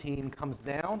team comes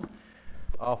down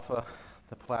off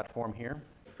the platform here.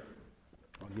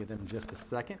 I'll give them just a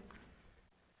second.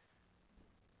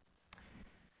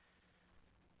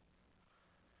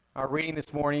 Our reading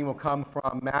this morning will come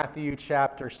from Matthew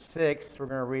chapter 6. We're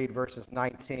going to read verses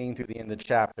 19 through the end of the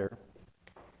chapter.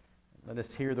 Let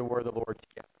us hear the word of the Lord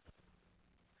together.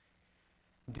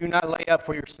 Do not lay up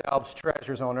for yourselves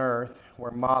treasures on earth,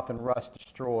 where moth and rust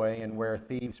destroy, and where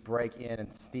thieves break in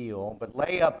and steal. But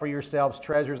lay up for yourselves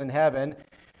treasures in heaven,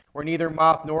 where neither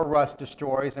moth nor rust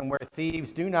destroys, and where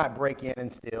thieves do not break in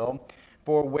and steal.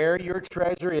 For where your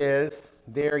treasure is,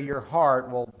 there your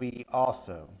heart will be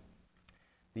also.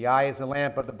 The eye is the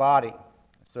lamp of the body.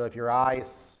 So if your eye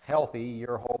is healthy,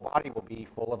 your whole body will be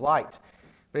full of light.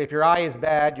 But if your eye is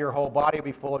bad, your whole body will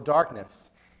be full of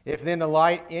darkness. If then the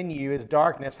light in you is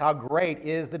darkness, how great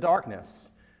is the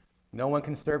darkness? No one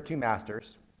can serve two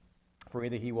masters, for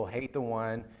either he will hate the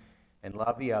one and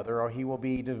love the other, or he will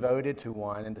be devoted to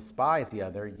one and despise the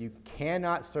other. You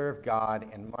cannot serve God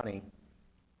and money.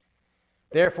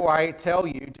 Therefore, I tell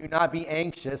you, do not be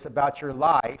anxious about your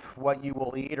life, what you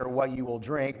will eat or what you will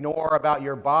drink, nor about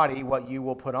your body, what you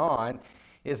will put on.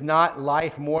 Is not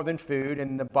life more than food,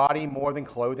 and the body more than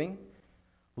clothing?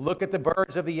 Look at the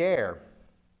birds of the air.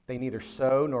 They neither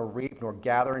sow nor reap nor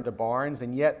gather into barns,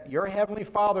 and yet your heavenly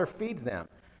Father feeds them.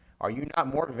 Are you not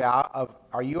more of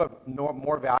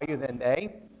more value than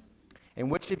they?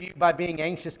 And which of you, by being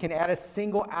anxious, can add a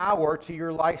single hour to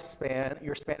your lifespan,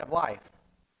 your span of life?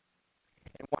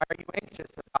 And why are you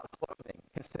anxious about clothing?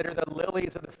 Consider the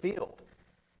lilies of the field,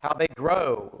 how they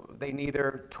grow. They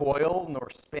neither toil nor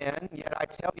spin. Yet I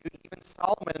tell you, even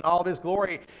Solomon in all of his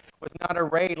glory was not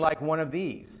arrayed like one of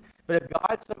these. But if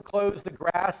God so clothes the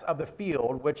grass of the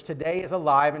field, which today is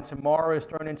alive and tomorrow is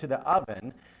thrown into the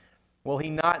oven, will he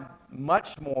not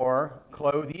much more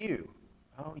clothe you?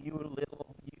 Oh, you of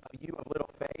little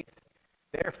faith.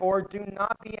 Therefore, do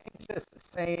not be anxious,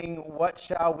 saying, what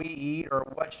shall we eat, or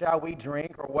what shall we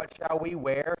drink, or what shall we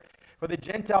wear? For the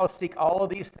Gentiles seek all of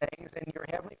these things, and your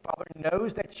heavenly Father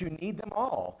knows that you need them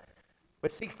all.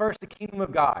 But seek first the kingdom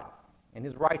of God and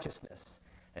his righteousness,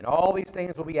 and all these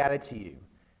things will be added to you.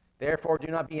 Therefore, do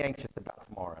not be anxious about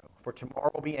tomorrow, for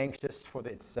tomorrow will be anxious for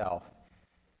itself.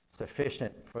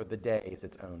 Sufficient for the day is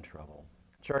its own trouble.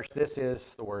 Church, this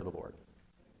is the word of the Lord.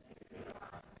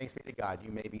 Thanks be to God.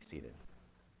 You may be seated.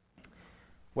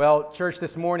 Well, church,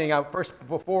 this morning, first,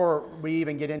 before we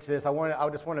even get into this, I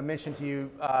just want to mention to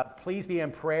you, please be in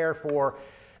prayer for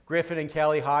Griffin and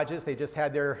Kelly Hodges. They just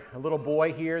had their little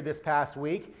boy here this past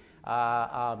week.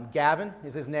 Gavin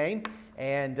is his name,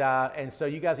 and so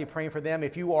you guys be praying for them.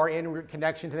 If you are in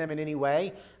connection to them in any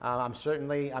way, I'm sure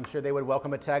they would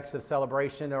welcome a text of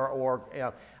celebration or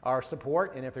our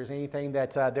support. And if there's anything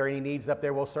that there are any needs up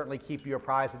there, we'll certainly keep you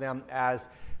apprised of them as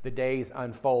the days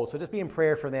unfold. So just be in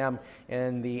prayer for them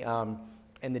in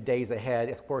the days ahead.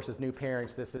 Of course, as new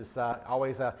parents, this is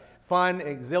always a fun,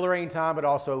 exhilarating time, but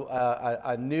also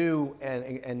a new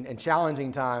and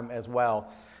challenging time as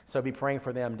well. So be praying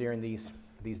for them during these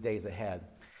days ahead.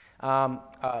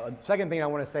 Second thing I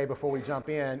want to say before we jump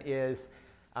in is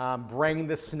bring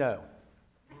the snow.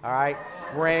 All right?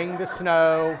 Bring the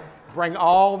snow. Bring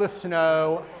all the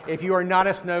snow. If you are not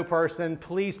a snow person,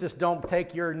 please just don't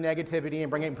take your negativity and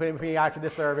bring it and put it in me after the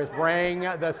service. Bring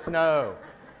the snow.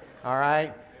 All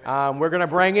right? We're going to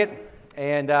bring it,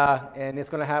 and we're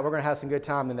going to have some good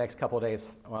time the next couple of days,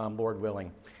 Lord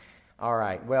willing. All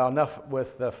right. Well, enough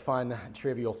with the fun,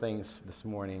 trivial things this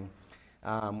morning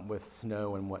with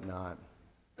snow and whatnot.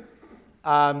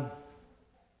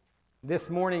 This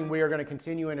morning, we are going to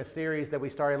continue in a series that we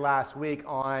started last week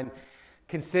on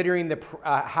considering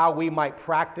how we might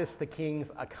practice the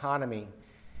king's economy.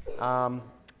 And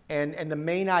the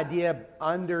main idea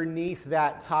underneath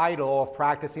that title of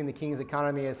practicing the king's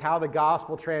economy is how the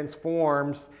gospel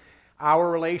transforms our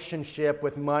relationship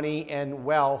with money and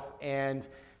wealth. And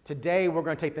today, we're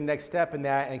going to take the next step in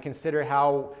that and consider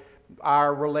how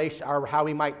how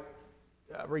we might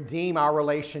redeem our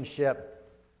relationship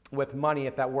with money,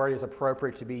 if that word is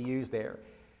appropriate to be used there.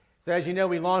 So, as you know,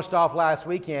 we launched off last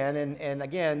weekend, and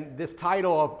again, this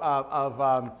title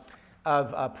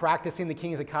of practicing the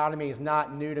king's economy is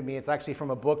not new to me. It's actually from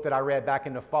a book that I read back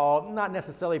in the fall, not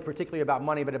necessarily particularly about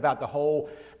money, but about the whole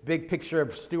big picture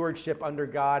of stewardship under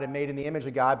God and made in the image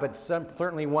of God, but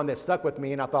certainly one that stuck with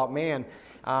me, and I thought, man,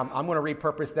 I'm going to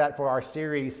repurpose that for our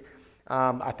series.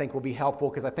 I think will be helpful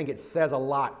because I think it says a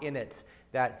lot in it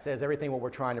that says everything what we're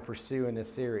trying to pursue in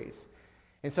this series.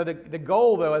 And so the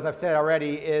goal, though, as I've said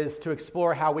already, is to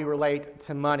explore how we relate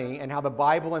to money and how the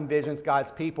Bible envisions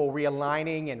God's people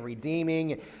realigning and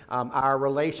redeeming our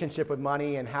relationship with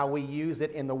money and how we use it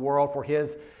in the world for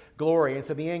His glory. And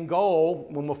so the end goal,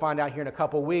 when we'll find out here in a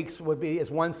couple weeks,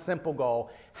 is one simple goal.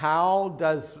 How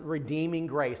does redeeming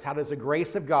grace, how does the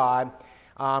grace of God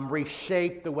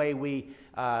reshape the way we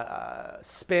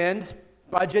spend,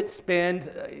 budget, spend,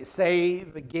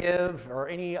 save, give, or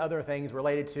any other things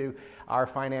related to our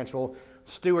financial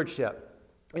stewardship?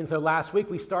 And so last week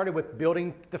we started with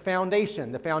building the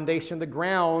foundation. The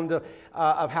ground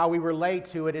of how we relate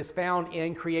to it is found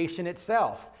in creation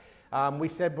itself. We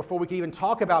said before we could even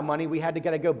talk about money, we had to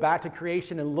go back to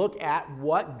creation and look at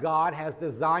what God has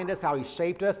designed us, how He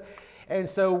shaped us. And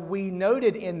so we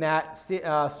noted in that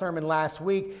sermon last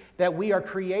week that we are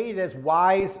created as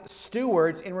wise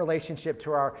stewards in relationship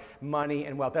to our money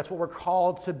and wealth. That's what we're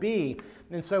called to be.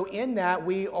 And so in that,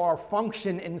 we are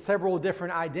function in several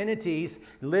different identities,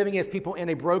 living as people in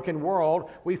a broken world.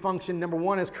 We function, number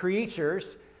one, as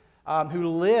creatures who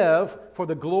live for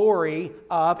the glory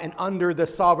of and under the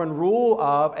sovereign rule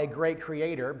of a great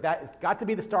creator. That's got to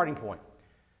be the starting point.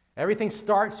 Everything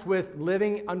starts with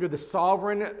living under the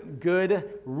sovereign,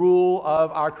 good rule of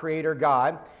our Creator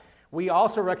God. We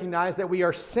also recognize that we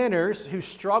are sinners who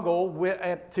struggle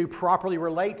to properly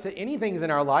relate to any things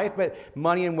in our life, but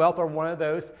money and wealth are one of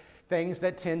those things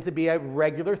that tend to be a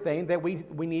regular thing that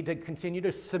we need to continue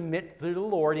to submit to the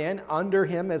Lord in, under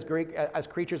Him as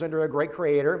creatures under a great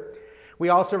Creator. We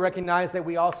also recognize that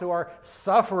we also are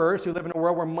sufferers who live in a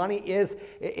world where money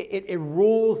it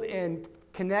rules and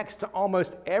connects to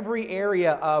almost every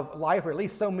area of life, or at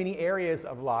least so many areas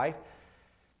of life.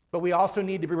 But we also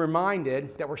need to be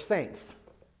reminded that we're saints.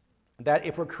 That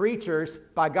if we're creatures,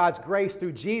 by God's grace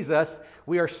through Jesus,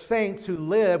 we are saints who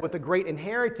live with a great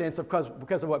inheritance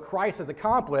because of what Christ has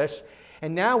accomplished.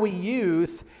 And now we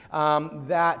use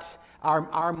that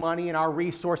our money and our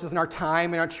resources and our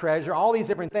time and our treasure, all these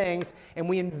different things, and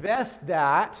we invest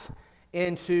that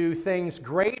into things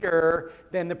greater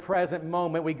than the present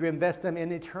moment. We invest them in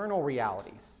eternal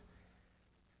realities.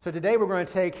 So today we're going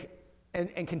to take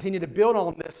and continue to build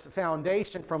on this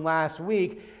foundation from last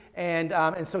week. And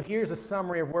so here's a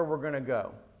summary of where we're going to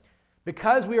go.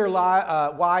 Because we are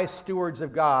wise stewards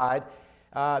of God,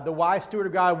 the wise steward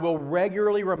of God will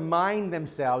regularly remind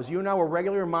themselves, you and I will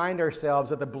regularly remind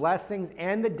ourselves of the blessings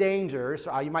and the dangers,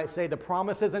 you might say the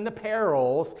promises and the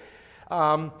perils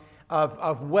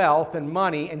of wealth and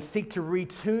money, and seek to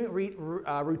routinely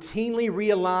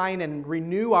realign and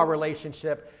renew our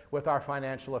relationship with our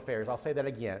financial affairs. I'll say that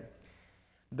again.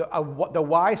 The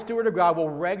wise steward of God will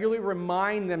regularly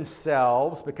remind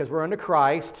themselves, because we're under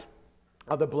Christ,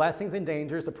 of the blessings and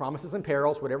dangers, the promises and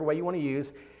perils, whatever way you want to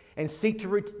use, and seek to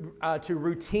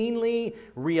routinely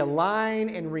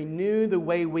realign and renew the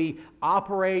way we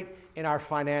operate in our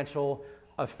financial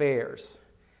affairs.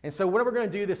 And so what we're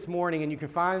going to do this morning, and you can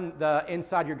find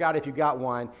inside your guide if you got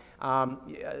one,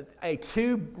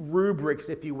 two rubrics,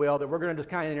 if you will, that we're going to just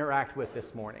kind of interact with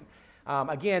this morning.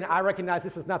 Again, I recognize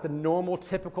this is not the normal,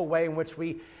 typical way in which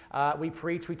we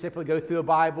preach. We typically go through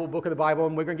book of the Bible,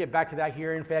 and we're going to get back to that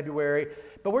here in February.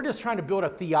 But we're just trying to build a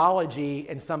theology,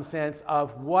 in some sense,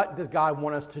 of what does God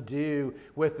want us to do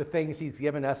with the things He's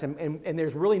given us. And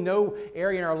there's really no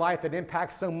area in our life that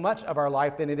impacts so much of our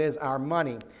life than it is our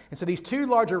money. And so these two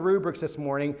larger rubrics this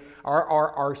morning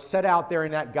are set out there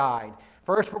in that guide.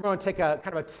 First, we're going to take a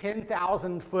kind of a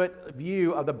 10,000-foot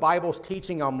view of the Bible's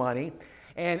teaching on money.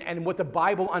 And what the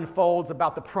Bible unfolds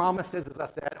about the promises, as I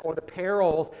said, or the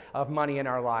perils of money in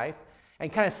our life,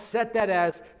 and kind of set that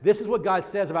as, this is what God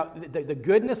says about the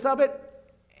goodness of it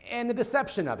and the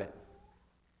deception of it.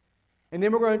 And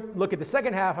then we're going to look at the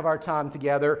second half of our time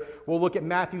together. We'll look at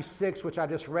Matthew 6, which I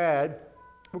just read.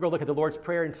 We're going to look at the Lord's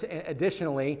Prayer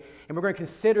additionally, and we're going to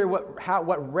consider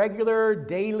what regular,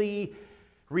 daily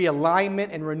realignment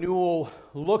and renewal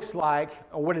looks like,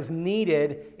 or what is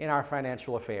needed in our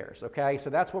financial affairs, okay? So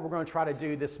that's what we're going to try to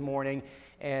do this morning,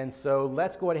 and so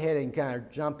let's go ahead and kind of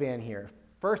jump in here.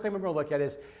 First thing we're going to look at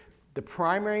is the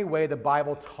primary way the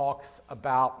Bible talks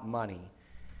about money.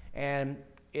 And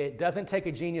it doesn't take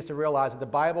a genius to realize that the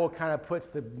Bible kind of puts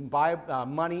the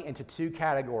money into two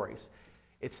categories.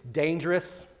 It's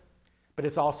dangerous, but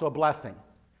it's also a blessing.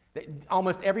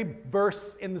 Almost every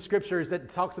verse in the scriptures that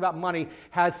talks about money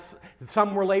has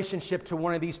some relationship to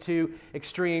one of these two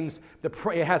extremes.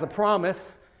 It has a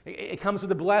promise, it comes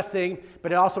with a blessing,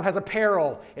 but it also has a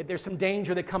peril. There's some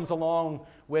danger that comes along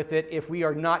with it if we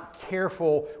are not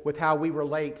careful with how we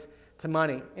relate to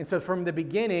money. And so from the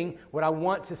beginning, what I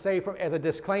want to say as a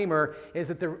disclaimer is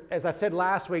that, as I said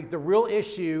last week, the real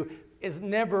issue is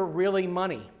never really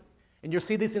money. And you'll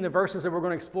see this in the verses that we're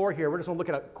going to explore here. We're just going to look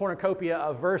at a cornucopia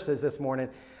of verses this morning.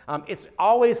 It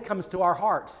always comes to our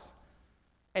hearts.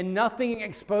 And nothing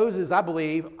exposes, I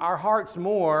believe, our hearts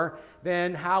more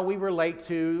than how we relate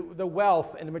to the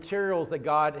wealth and the materials that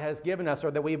God has given us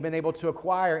or that we've been able to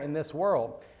acquire in this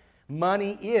world.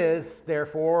 Money is,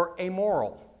 therefore,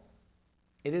 amoral.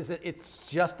 It's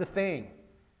just a thing.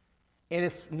 And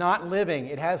it's not living.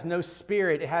 It has no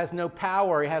spirit. It has no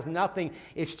power. It has nothing.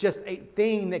 It's just a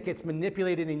thing that gets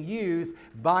manipulated and used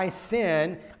by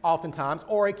sin oftentimes,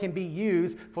 or it can be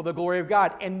used for the glory of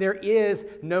God. And there is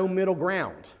no middle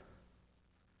ground.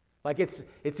 Like it's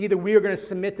either we are going to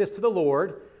submit this to the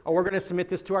Lord or we're going to submit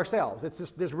this to ourselves. It's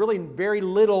just, there's really very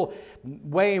little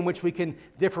way in which we can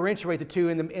differentiate the two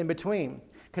in between.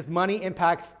 Because money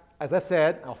impacts, as I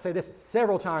said, I'll say this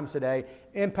several times today,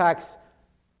 impacts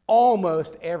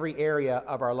almost every area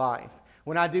of our life.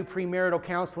 When I do premarital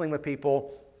counseling with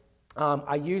people,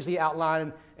 I usually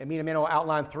outline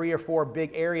 3 or 4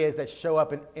 big areas that show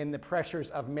up in the pressures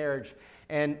of marriage.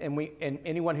 And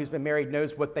anyone who's been married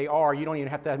knows what they are. You don't even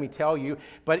have to have me tell you.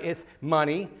 But it's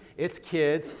money, it's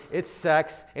kids, it's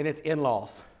sex, and it's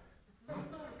in-laws.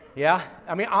 Yeah,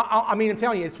 I'm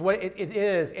telling you, it's what it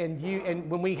is. And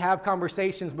when we have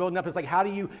conversations building up, it's like how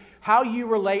you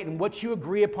relate and what you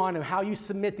agree upon and how you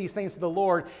submit these things to the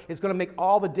Lord is going to make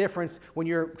all the difference when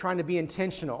you're trying to be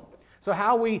intentional. So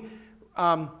how we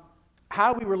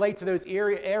relate to those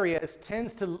areas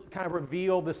tends to kind of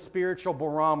reveal the spiritual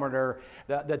barometer,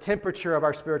 the temperature of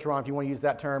our spiritual barometer, if you want to use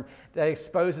that term, that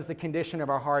exposes the condition of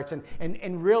our hearts.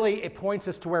 And really it points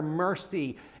us to where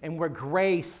mercy and where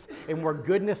grace and where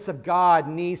goodness of God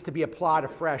needs to be applied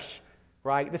afresh,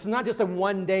 right? This is not just a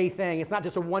one-day thing. It's not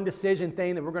just a one-decision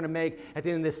thing that we're going to make at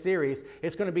the end of this series.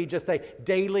 It's going to be just a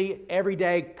daily,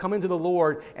 everyday coming to the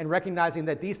Lord and recognizing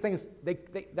that these things,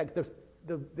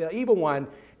 the evil one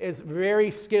is very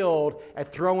skilled at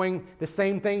throwing the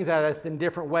same things at us in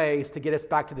different ways to get us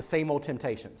back to the same old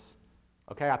temptations.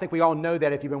 Okay, I think we all know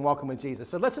that if you've been walking with Jesus.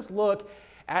 So let's just look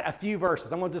at a few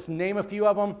verses. I'm going to just name a few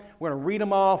of them. We're going to read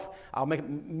them off. I'll make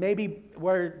maybe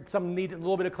where some need a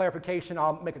little bit of clarification,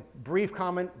 I'll make a brief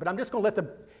comment, but I'm just going to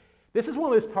this is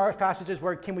one of those passages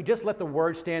where can we just let the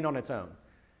word stand on its own?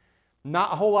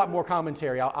 Not a whole lot more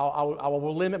commentary. I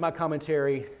will limit my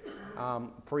commentary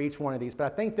for each one of these,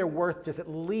 but I think they're worth just at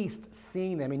least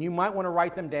seeing them. And you might want to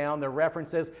write them down, their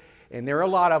references, and there are a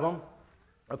lot of them,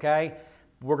 okay?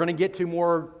 We're going to get to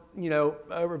more,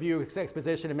 overview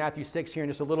exposition in Matthew 6 here in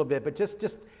just a little bit, but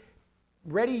just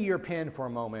ready your pen for a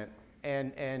moment,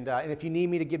 and if you need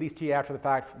me to give these to you after the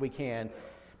fact, we can.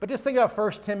 But just think about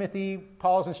 1 Timothy,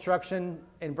 Paul's instruction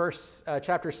in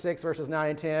chapter 6, verses 9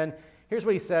 and 10. Here's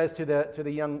what he says to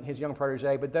his young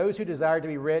protege, "But those who desire to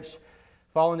be rich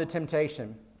fall into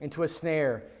temptation, into a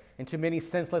snare, into many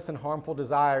senseless and harmful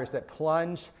desires that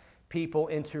plunge people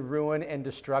into ruin and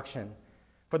destruction.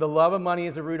 For the love of money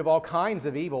is the root of all kinds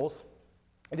of evils.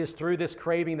 It is through this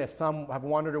craving that some have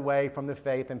wandered away from the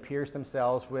faith and pierced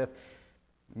themselves with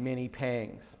many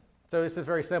pangs." So this is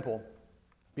very simple.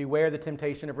 Beware the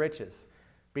temptation of riches.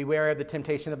 Beware of the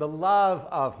temptation of the love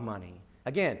of money.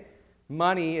 Again,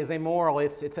 money is immoral.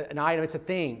 It's an item. It's a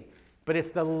thing. But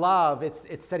it's the love, it's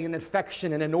setting an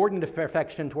affection, an inordinate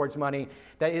affection towards money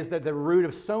that is the root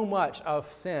of so much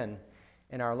of sin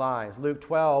in our lives. Luke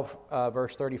 12,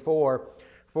 verse 34,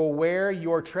 "For where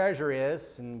your treasure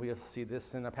is," and we'll see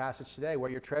this in a passage today,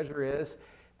 "where your treasure is,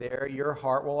 there your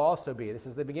heart will also be." This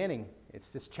is the beginning.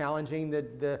 It's just challenging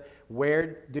the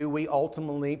where do we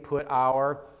ultimately put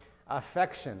our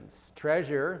affections.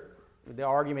 Treasure, the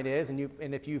argument is, and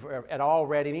if you've at all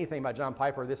read anything about John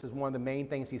Piper, this is one of the main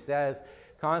things he says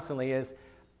constantly is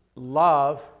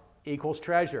love equals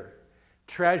treasure.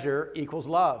 Treasure equals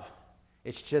love.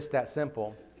 It's just that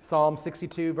simple. Psalm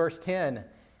 62, verse 10,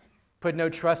 "Put no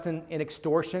trust in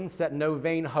extortion, set no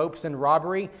vain hopes in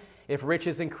robbery. If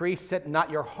riches increase, set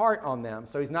not your heart on them."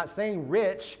 So he's not saying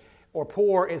rich or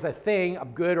poor is a thing, a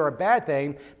good or a bad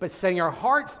thing, but setting our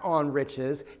hearts on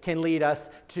riches can lead us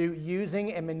to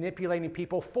using and manipulating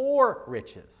people for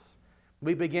riches.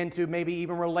 We begin to maybe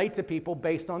even relate to people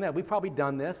based on that. We've probably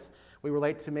done this. We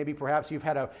relate to maybe perhaps you've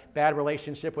had a bad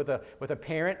relationship with a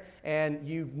parent, and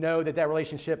you know that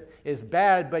relationship is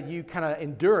bad, but you kind of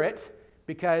endure it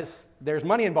because there's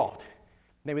money involved.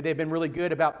 Maybe they've been really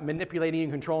good about manipulating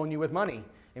and controlling you with money.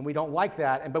 And we don't like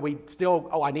that, but we still,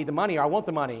 I need the money, or I want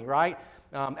the money, right?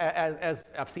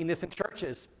 As I've seen this in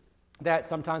churches, that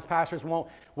sometimes pastors will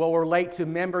relate to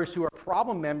members who are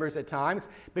problem members at times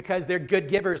because they're good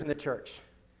givers in the church.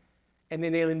 And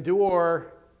then they'll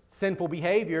endure sinful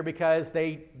behavior because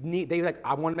I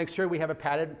want to make sure we have a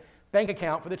padded bank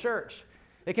account for the church.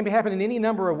 It can be happening in any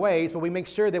number of ways, but we make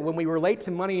sure that when we relate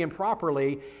to money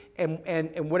improperly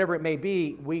and whatever it may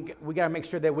be, we got to make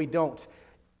sure that we don't,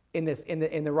 in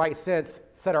the right sense,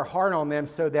 set our heart on them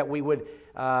so that we would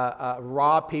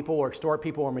rob people or extort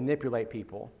people or manipulate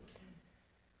people.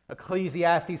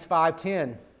 Ecclesiastes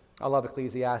 5:10. I love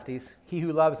Ecclesiastes. He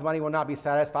who loves money will not be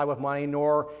satisfied with money,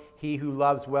 nor he who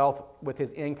loves wealth with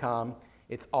his income.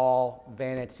 It's all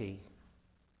vanity.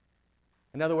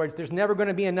 In other words, there's never going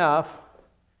to be enough.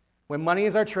 When money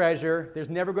is our treasure, there's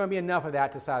never going to be enough of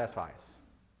that to satisfy us.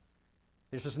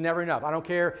 There's just never enough. I don't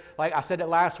care. Like I said it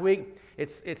last week,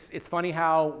 it's funny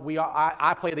how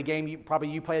I play the game. Probably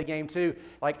you play the game too.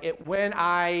 When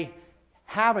I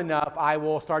have enough, I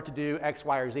will start to do X,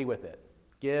 Y, or Z with it.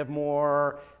 Give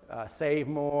more, save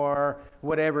more,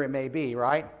 whatever it may be,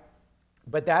 right?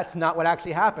 But that's not what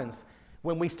actually happens.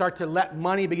 When we start to let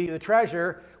money be the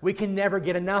treasure, we can never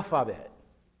get enough of it.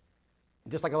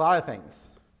 Just like a lot of things.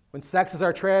 When sex is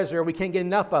our treasure, we can't get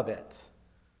enough of it.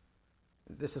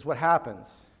 This is what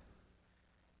happens.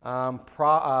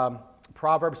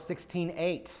 Proverbs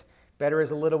 16:8. Better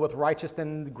is a little with righteousness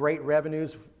than great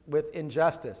revenues with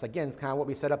injustice. Again, it's kind of what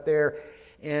we set up there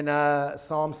in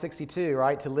Psalm 62,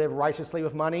 right? To live righteously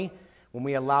with money. When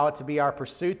we allow it to be our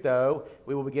pursuit, though,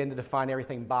 we will begin to define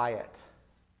everything by it.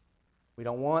 We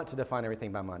don't want to define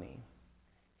everything by money.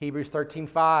 Hebrews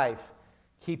 13:5.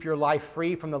 Keep your life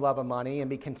free from the love of money and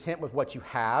be content with what you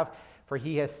have. For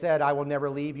he has said, I will never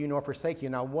leave you nor forsake you.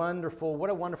 Now, what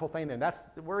a wonderful thing then.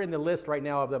 We're in the list right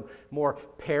now of the more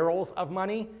perils of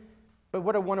money. But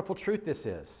what a wonderful truth this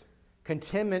is.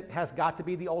 Contentment has got to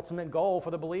be the ultimate goal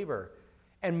for the believer.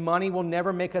 And money will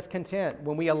never make us content.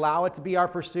 When we allow it to be our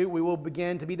pursuit, we will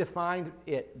begin to be defined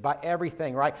it by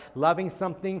everything, right? Loving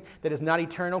something that is not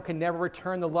eternal can never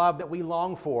return the love that we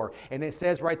long for. And it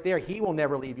says right there, he will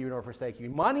never leave you nor forsake you.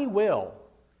 Money will.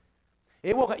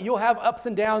 You'll have ups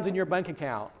and downs in your bank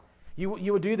account. You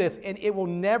will do this, and it will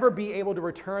never be able to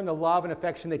return the love and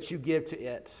affection that you give to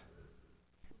it.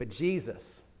 But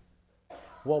Jesus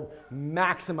will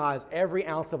maximize every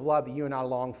ounce of love that you and I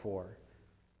long for.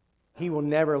 He will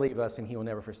never leave us, and he will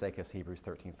never forsake us, Hebrews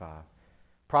 13:5.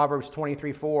 Proverbs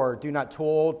 23:4, do not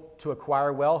toil to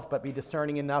acquire wealth, but be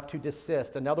discerning enough to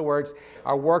desist. In other words,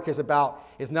 our work is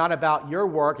not about your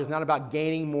work, is not about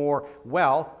gaining more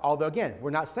wealth. Although, again, we're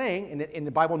not saying, and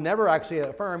the Bible never actually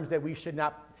affirms that you should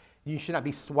not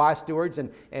be wise stewards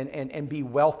and be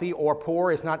wealthy or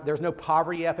poor. There's no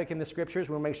poverty ethic in the scriptures.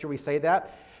 We'll make sure we say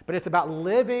that. But it's about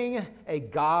living a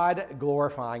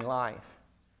God-glorifying life.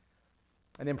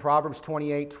 And then Proverbs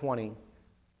 28:20.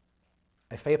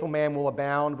 A faithful man will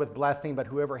abound with blessing, but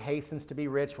whoever hastens to be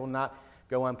rich will not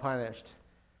go unpunished.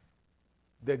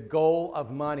 The goal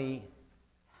of money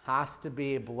has to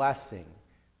be a blessing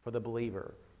for the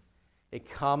believer. It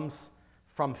comes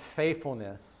from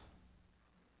faithfulness.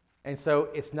 And so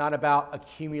it's not about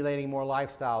accumulating more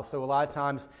lifestyle. So a lot of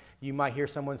times you might hear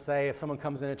someone say, if someone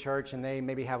comes into church and they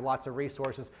maybe have lots of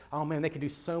resources, oh man, they could do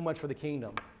so much for the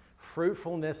kingdom.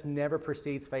 Fruitfulness never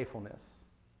precedes faithfulness.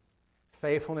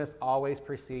 Faithfulness always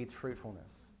precedes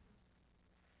fruitfulness.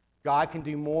 God can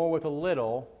do more with a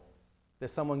little that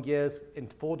someone gives in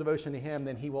full devotion to him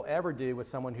than he will ever do with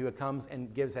someone who comes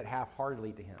and gives it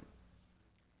half-heartedly to him.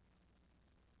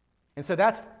 And so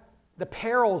that's the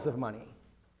perils of money.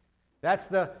 That's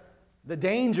the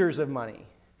dangers of money.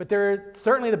 But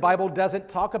certainly the Bible doesn't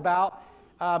talk about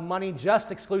money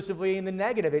just exclusively in the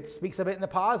negative. It speaks of it in the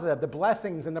positive, the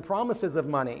blessings and the promises of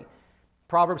money.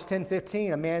 Proverbs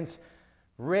 10:15,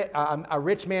 a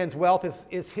rich man's wealth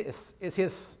is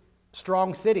his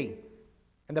strong city,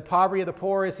 and the poverty of the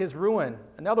poor is his ruin.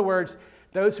 In other words,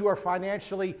 those who are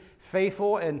financially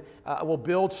faithful and will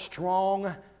build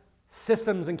strong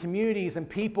systems and communities and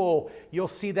people, you'll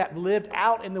see that lived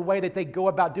out in the way that they go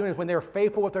about doing it. When they're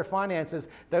faithful with their finances,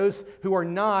 those who are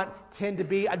not tend to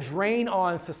be a drain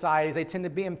on societies. They tend to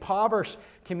be impoverished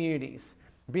communities.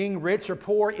 Being rich or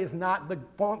poor is not the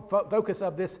focus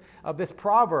of this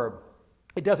proverb.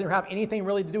 It doesn't have anything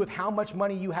really to do with how much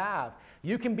money you have.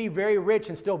 You can be very rich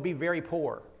and still be very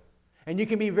poor. And you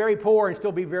can be very poor and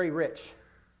still be very rich.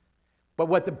 But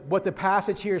what the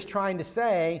passage here is trying to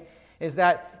say is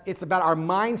that it's about our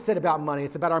mindset about money.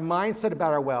 It's about our mindset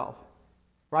about our wealth,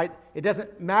 right? It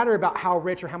doesn't matter about how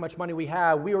rich or how much money we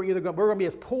have. We're going to be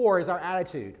as poor as our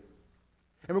attitude,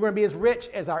 and we're going to be as rich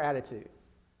as our attitude,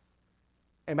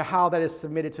 and how that is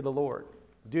submitted to the Lord.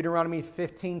 Deuteronomy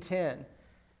 15:10.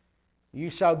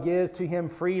 You shall give to him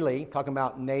freely, talking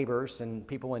about neighbors and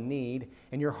people in need,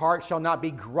 and your heart shall not be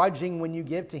grudging when you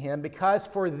give to him, because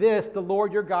for this the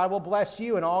Lord your God will bless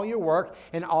you in all your work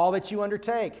and all that you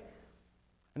undertake.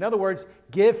 In other words,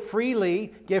 give freely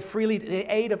to the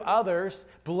aid of others,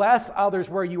 bless others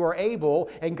where you are able,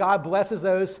 and God blesses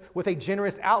those with a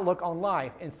generous outlook on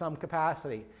life in some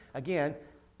capacity. Again,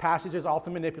 passages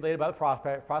often manipulated by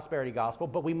the prosperity gospel,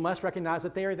 but we must recognize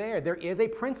that they are there. There is a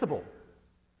principle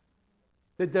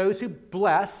that those who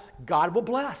bless, God will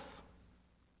bless.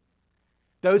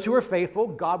 Those who are faithful,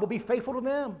 God will be faithful to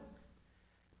them.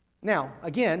 Now,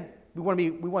 again, we want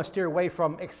to steer away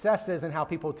from excesses and how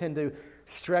people tend to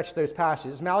stretch those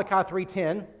passages. Malachi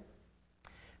 3:10,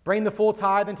 bring the full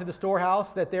tithe into the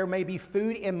storehouse, that there may be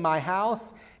food in my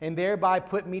house, and thereby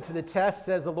put me to the test,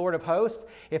 says the Lord of hosts,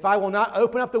 if I will not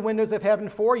open up the windows of heaven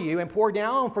for you and pour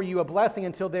down for you a blessing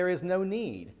until there is no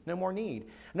more need.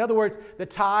 In other words, the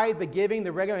tithe, the giving,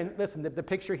 the regular, and listen, the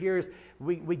picture here is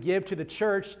we give to the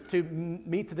church to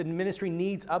meet the ministry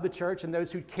needs of the church and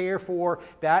those who care for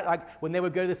that. Like when they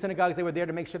would go to the synagogues, they were there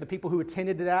to make sure the people who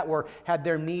attended to that had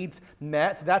their needs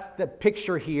met. So that's the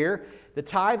picture here. The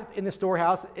tithe in the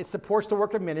storehouse, it supports the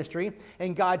work of ministry,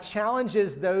 and God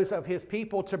challenges those of his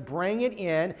people to bring it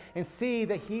in and see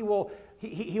that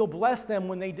he'll bless them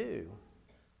when they do.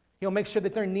 He'll make sure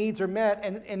that their needs are met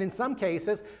and in some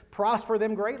cases prosper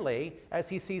them greatly as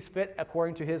he sees fit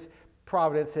according to his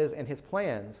providences and his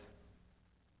plans.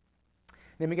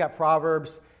 Then we got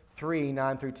Proverbs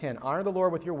 3:9-10. Honor the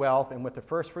Lord with your wealth and with the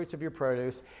first fruits of your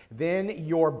produce. Then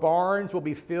your barns will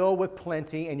be filled with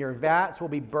plenty and your vats will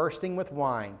be bursting with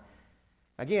wine.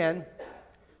 Again,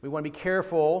 we want to be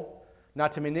careful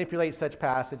not to manipulate such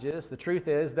passages. The truth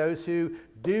is, those who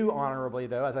do honorably,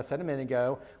 though, as I said a minute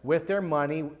ago, with their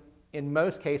money, in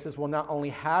most cases, will not only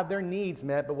have their needs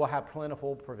met, but will have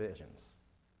plentiful provisions.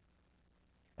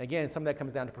 Again, some of that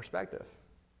comes down to perspective.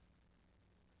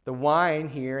 The wine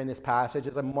here in this passage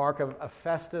is a mark of a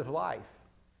festive life.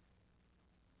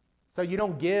 So you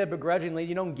don't give begrudgingly.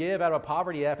 You don't give out of a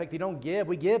poverty ethic. You don't give.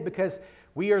 We give because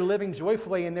we are living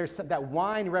joyfully, and that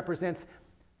wine represents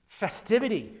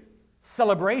festivity,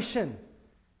 celebration.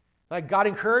 Like God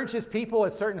encourages people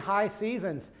at certain high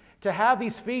seasons to have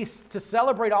these feasts, to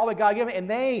celebrate all that God gave them, and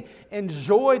they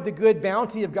enjoyed the good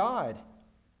bounty of God.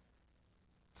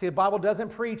 See, the Bible doesn't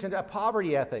preach a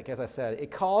poverty ethic, as I said.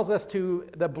 It calls us to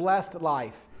the blessed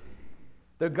life,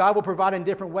 that God will provide in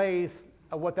different ways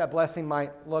of what that blessing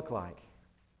might look like.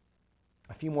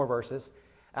 A few more verses.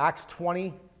 Acts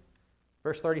 20,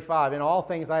 verse 35. In all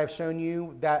things I have shown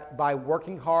you that by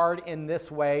working hard in this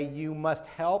way, you must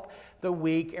help the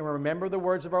weak and remember the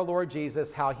words of our Lord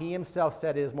Jesus, how he himself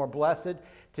said it is more blessed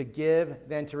to give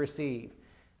than to receive.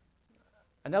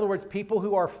 In other words, people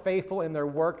who are faithful in their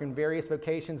work in various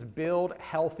vocations build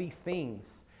healthy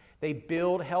things. They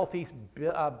build healthy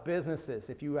businesses.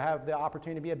 If you have the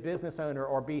opportunity to be a business owner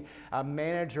or be a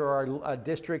manager or a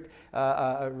district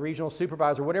a regional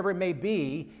supervisor, whatever it may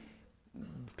be,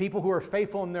 people who are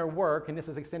faithful in their work, and this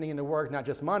is extending into work, not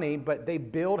just money, but they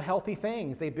build healthy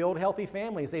things. They build healthy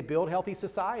families. They build healthy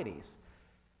societies.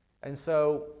 And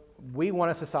so we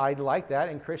want a society like that,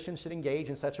 and Christians should engage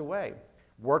in such a way.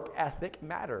 Work ethic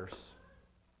matters.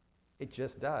 It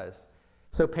just does.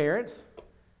 So parents,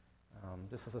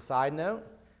 just as a side note,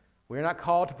 we're not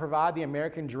called to provide the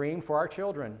American dream for our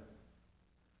children.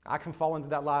 I can fall into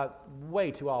that lie way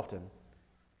too often.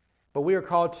 But we are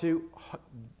called to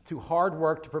hard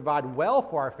work to provide well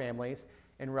for our families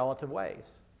in relative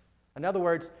ways. In other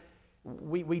words,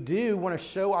 we do want to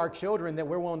show our children that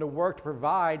we're willing to work to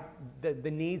provide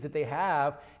the needs that they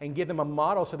have and give them a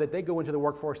model so that they go into the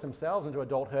workforce themselves, into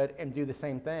adulthood, and do the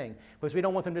same thing. Because we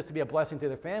don't want them just to be a blessing to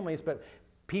their families, but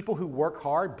people who work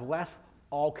hard bless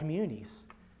all communities.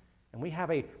 And we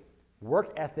have a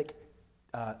work ethic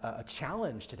a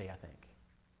challenge today, I think,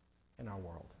 in our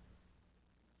world.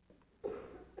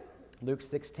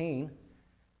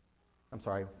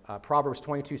 Proverbs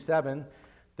 22:7.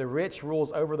 The rich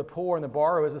rules over the poor, and the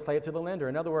borrower is a slave to the lender.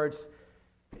 In other words,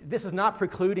 this is not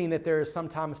precluding that there is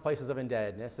sometimes places of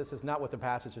indebtedness. This is not what the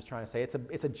passage is trying to say.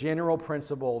 It's a general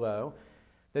principle, though,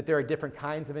 that there are different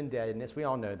kinds of indebtedness. We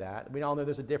all know that. We all know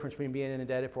there's a difference between being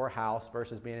indebted for a house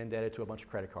versus being indebted to a bunch of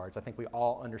credit cards. I think we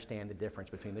all understand the difference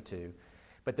between the two.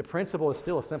 But the principle is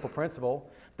still a simple principle.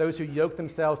 Those who yoke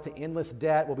themselves to endless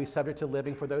debt will be subject to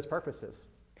living for those purposes.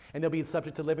 And they'll be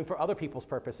subject to living for other people's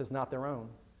purposes, not their own,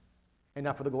 and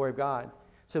not for the glory of God.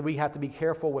 So we have to be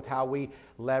careful with how we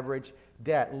leverage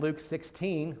debt. Luke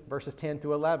 16, verses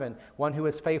 10-11. One who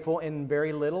is faithful in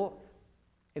very little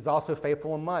is also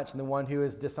faithful in much, and the one who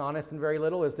is dishonest in very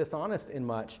little is dishonest in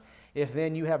much. If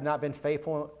then you have not been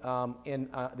faithful in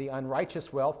the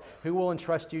unrighteous wealth, who will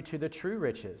entrust you to the true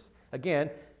riches? Again,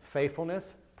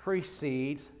 faithfulness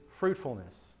precedes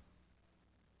fruitfulness.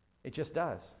 It just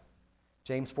does.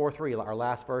 James 4:3, our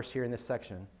last verse here in this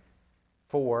section.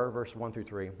 4, verse 1 through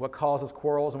 3. What causes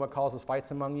quarrels and what causes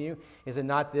fights among you? Is it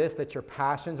not this, that your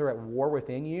passions are at war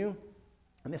within you?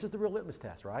 And this is the real litmus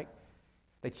test, right?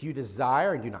 That you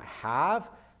desire and do not have,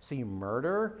 so you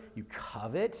murder, you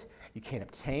covet, you can't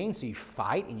obtain, so you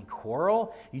fight and you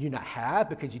quarrel. You do not have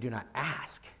because you do not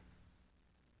ask.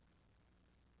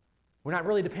 We're not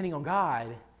really depending on God.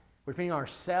 We're depending on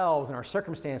ourselves and our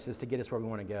circumstances to get us where we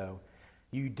want to go.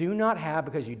 You do not have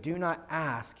because you do not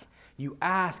ask. You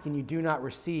ask and you do not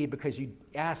receive because you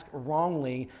ask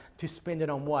wrongly to spend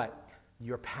it on what?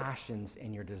 Your passions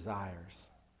and your desires.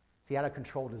 See, out of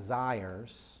control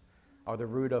desires are the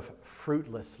root of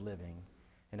fruitless living.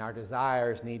 And our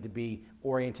desires need to be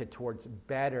oriented towards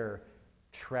better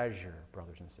treasure,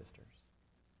 brothers and sisters.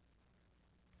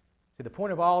 See, the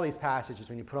point of all these passages,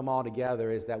 when you put them all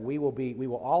together, is that we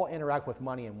will all interact with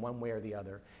money in one way or the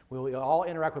other. We will all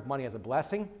interact with money as a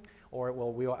blessing, or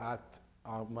we will act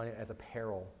on money as a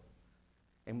peril.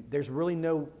 And there's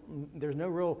no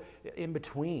real in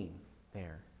between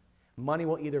there. Money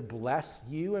will either bless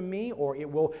you and me, or it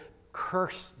will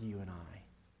curse you and I.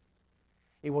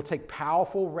 It will take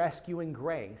powerful rescuing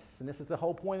grace. And this is the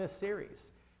whole point of this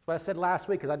series. That's what I said last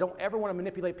week, because I don't ever want to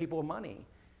manipulate people with money.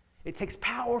 It takes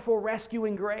powerful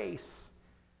rescuing grace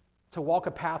to walk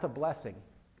a path of blessing,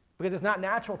 because it's not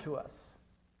natural to us.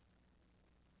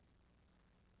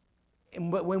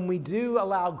 But when we do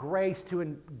allow grace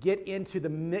to get into the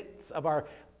midst of our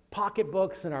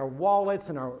pocketbooks and our wallets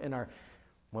and our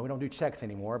well, we don't do checks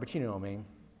anymore, but you know what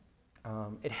I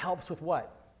mean. It helps with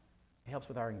what? It helps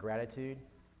with our ingratitude,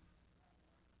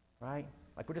 right?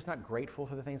 Like we're just not grateful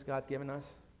for the things God's given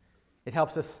us. It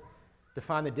helps us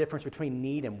define the difference between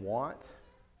need and want.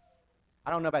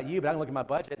 I don't know about you, but I can look at my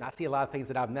budget and I see a lot of things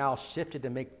that I've now shifted to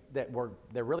make that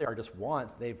really are just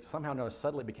wants. They've somehow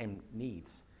suddenly became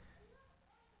needs.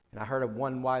 And I heard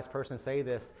one wise person say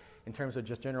this in terms of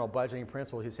just general budgeting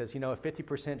principles. He says,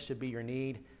 50% should be your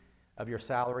need of your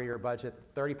salary or budget,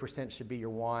 30% should be your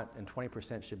want, and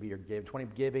 20% should be your give. 20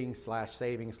 giving /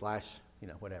 saving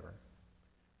 / whatever.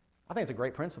 I think it's a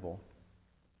great principle.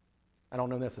 I don't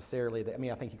know necessarily that.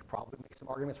 I think you could probably make some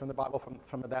arguments from the Bible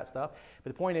from that stuff.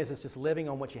 But the point is, it's just living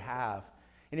on what you have.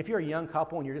 And if you're a young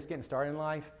couple and you're just getting started in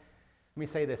life, let me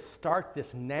say this, start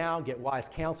this now, get wise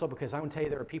counsel, because I'm going to tell you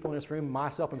there are people in this room,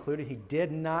 myself included, who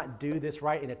did not do this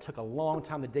right, and it took a long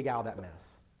time to dig out of that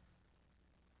mess.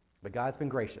 But God's been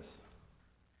gracious.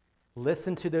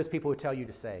 Listen to those people who tell you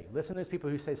to save. Listen to those people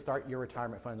who say start your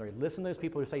retirement fund. Listen to those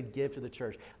people who say give to the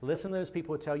church. Listen to those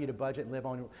people who tell you to budget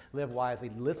and live wisely.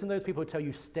 Listen to those people who tell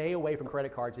you stay away from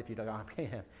credit cards if you don't pay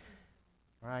them.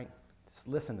 Right? Just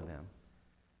listen to them.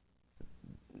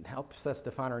 It helps us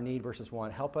define our need versus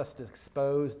want. Help us to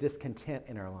expose discontent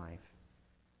in our life.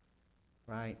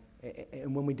 Right?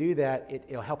 And when we do that,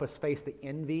 it'll help us face the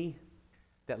envy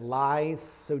that lies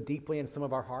so deeply in some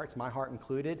of our hearts, my heart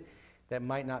included, that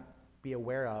might not be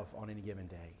aware of on any given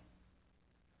day.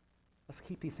 Let's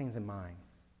keep these things in mind.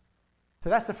 So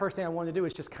that's the first thing I wanted to do,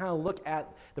 is just kind of look at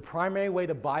the primary way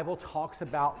the Bible talks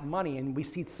about money. And we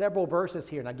see several verses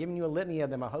here, and I've given you a litany of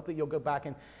them. I hope that you'll go back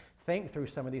and think through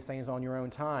some of these things on your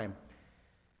own time.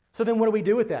 So then what do we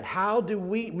do with that? How do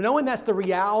we, knowing that's the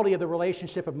reality of the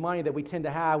relationship of money that we tend to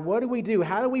have, what do we do?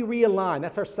 How do we realign?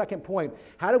 That's our second point.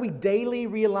 How do we daily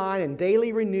realign and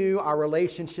daily renew our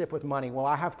relationship with money? Well,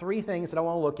 I have three things that I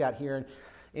want to look at here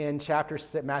in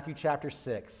Matthew chapter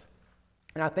 6.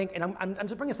 And I think, and I'm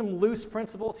just bringing some loose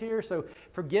principles here, so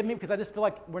forgive me, because I just feel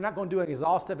like we're not going to do an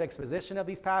exhaustive exposition of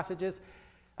these passages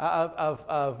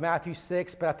of Matthew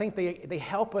 6, but I think they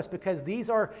help us, because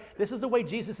this is the way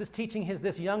Jesus is teaching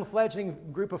this young fledgling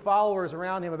group of followers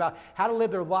around him about how to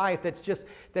live their life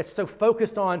that's so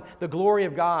focused on the glory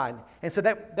of God. And so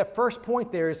that first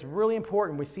point there is really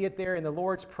important. We see it there in the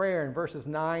Lord's Prayer in verses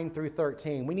 9 through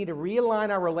 13. We need to realign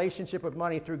our relationship with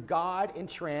money through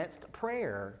God-entranced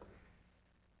prayer.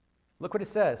 Look what it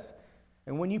says.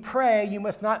 And when you pray, you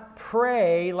must not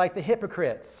pray like the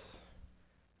hypocrites.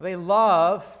 They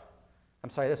love,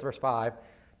 this is verse 5,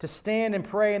 to stand and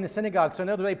pray in the synagogue. So in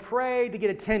other words, they pray to get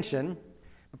attention.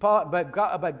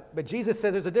 But Jesus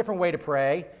says there's a different way to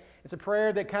pray. It's a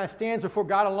prayer that kind of stands before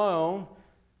God alone.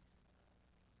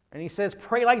 And he says,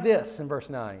 pray like this in verse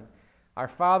 9. Our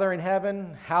Father in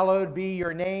heaven, hallowed be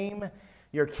your name.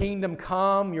 Your kingdom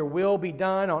come, your will be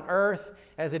done on earth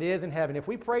as it is in heaven. If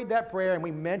we prayed that prayer and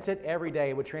we meant it every day,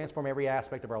 it would transform every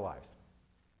aspect of our lives.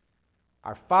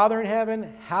 Our Father in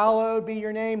heaven, hallowed be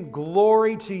your name.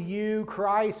 Glory to you,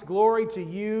 Christ. Glory to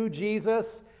you,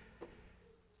 Jesus.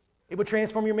 It would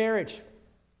transform your marriage.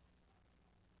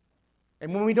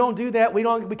 And when we don't do that, we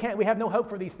have no hope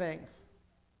for these things.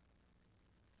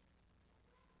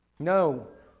 No.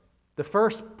 The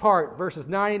first part, verses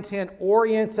 9 and 10,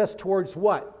 orients us towards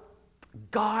what?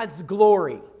 God's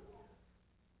glory.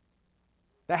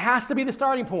 That has to be the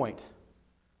starting point.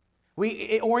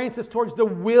 It orients us towards the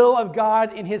will of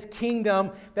God in His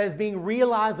kingdom that is being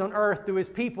realized on earth through His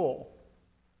people.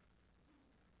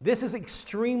 This is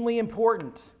extremely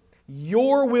important.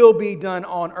 Your will be done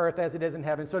on earth as it is in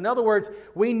heaven. So in other words,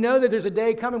 we know that there's a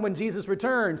day coming when Jesus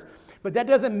returns. But that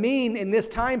doesn't mean in this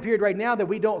time period right now that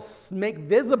we don't make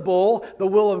visible the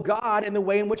will of God in the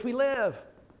way in which we live.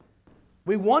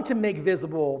 We want to make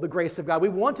visible the grace of God. We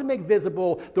want to make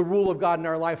visible the rule of God in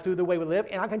our life through the way we live.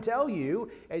 And I can tell you,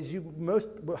 as you most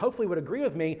hopefully would agree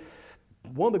with me,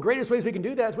 one of the greatest ways we can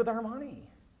do that is with our money,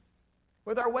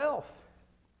 with our wealth.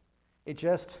 It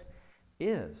just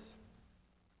is.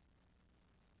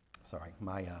 Sorry,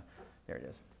 there it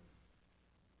is.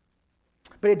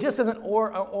 But it just doesn't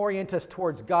orient us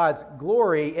towards God's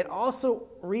glory. It also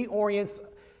reorients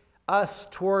us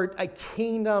toward a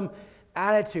kingdom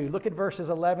attitude. Look at verses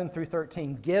 11 through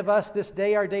 13. Give us this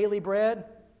day our daily bread.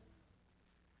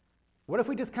 What if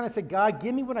we just kind of said, God,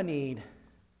 give me what I need.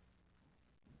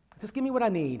 Just give me what I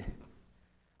need.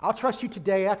 I'll trust you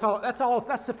today.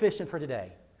 That's sufficient for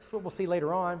today. That's what we'll see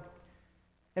later on.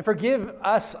 And forgive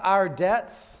us our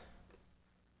debts,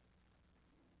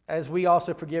 as we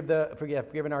also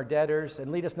forgiven our debtors,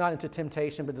 and lead us not into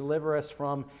temptation, but deliver us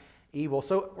from evil.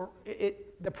 So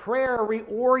the prayer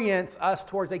reorients us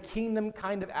towards a kingdom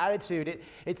kind of attitude.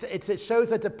 It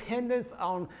shows a dependence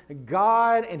on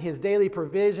God and His daily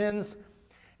provisions,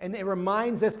 and it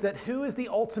reminds us that who is the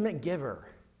ultimate giver?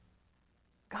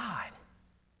 God.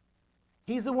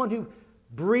 He's the one who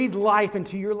breathed life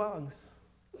into your lungs.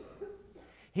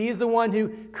 He is the one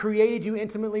who created you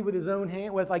intimately with His own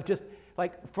hand, with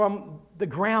like from the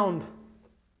ground,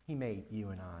 He made you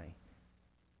and I.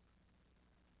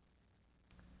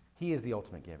 He is the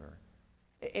ultimate giver.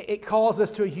 It calls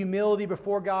us to a humility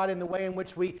before God in the way in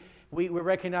which we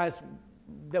recognize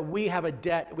that we have a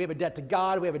debt. We have a debt to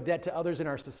God. We have a debt to others in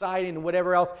our society and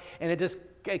whatever else. And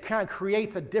it kind of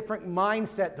creates a different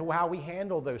mindset to how we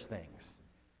handle those things.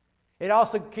 It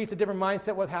also creates a different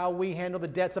mindset with how we handle the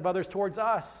debts of others towards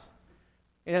us.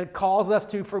 And it calls us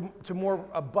to more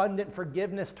abundant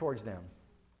forgiveness towards them.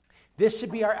 This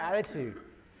should be our attitude.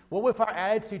 What if our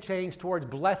attitude changed towards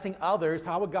blessing others?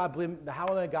 How would God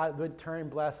in turn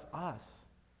bless us?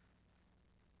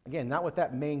 Again, not with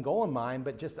that main goal in mind,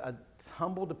 but just a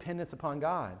humble dependence upon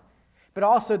God. But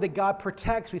also that God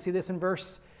protects. We see this in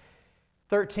verse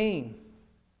 13.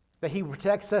 That He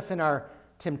protects us in our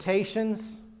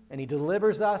temptations and He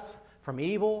delivers us from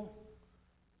evil.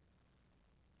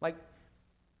 Like,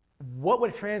 what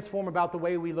would transform about the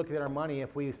way we look at our money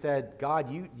if we said, God,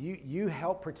 you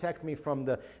help protect me from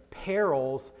the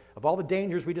perils of all the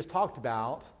dangers we just talked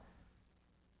about.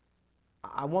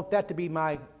 I want that to be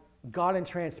my God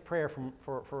entranced prayer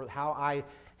for how I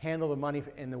handle the money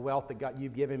and the wealth that God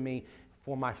you've given me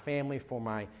for my family, for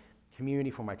my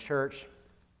community, for my church.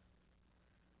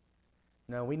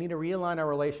 No, we need to realign our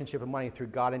relationship with money through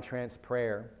God entranced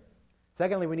prayer.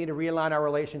 Secondly, we need to realign our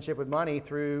relationship with money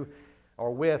through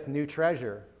or with new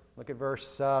treasure. Look at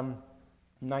verse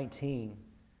 19.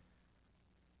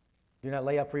 Do not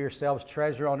lay up for yourselves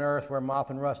treasure on earth where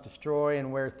moth and rust destroy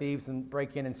and where thieves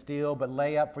break in and steal, but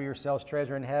lay up for yourselves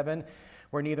treasure in heaven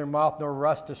where neither moth nor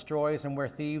rust destroys and where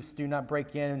thieves do not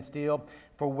break in and steal.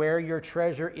 For where your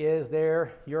treasure is,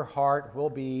 there your heart will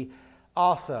be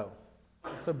also.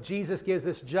 So Jesus gives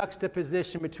this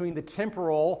juxtaposition between the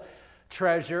temporal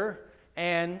treasure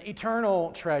and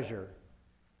eternal treasure.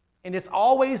 And it's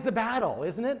always the battle,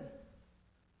 isn't it?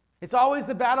 It's always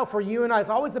the battle for you and I. It's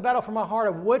always the battle for my heart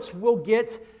of which will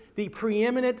get the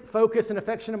preeminent focus and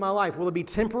affection of my life. Will it be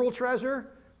temporal treasure,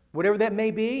 whatever that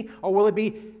may be, or will it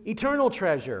be eternal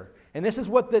treasure? And this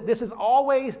is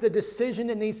always the decision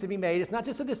that needs to be made. It's not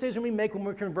just a decision we make when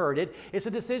we're converted. It's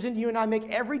a decision you and I make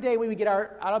every day when we get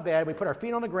out of bed. We put our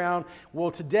feet on the ground.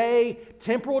 Will today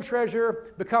temporal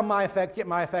treasure become get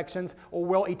my affections, or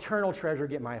will eternal treasure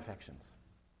get my affections?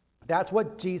 That's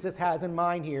what Jesus has in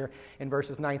mind here in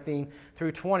verses 19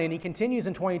 through 20. And He continues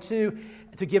in 22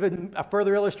 to give a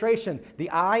further illustration. The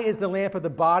eye is the lamp of the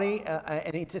body,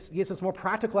 and He just gives us more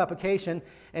practical application.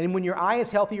 And when your eye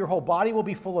is healthy, your whole body will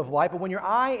be full of light. But when your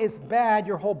eye is bad,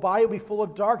 your whole body will be full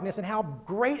of darkness. And how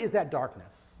great is that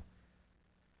darkness?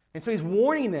 And so He's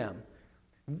warning them.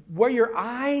 Where your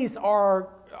eyes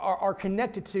are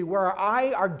connected to, where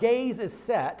our gaze is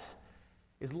set,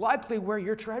 is likely where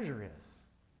your treasure is.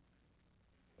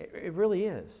 It really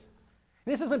is.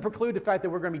 And this doesn't preclude the fact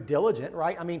that we're going to be diligent,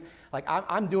 right? I mean, like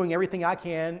I'm doing everything I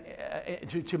can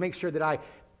to make sure that I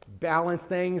balance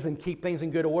things and keep things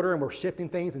in good order, and we're shifting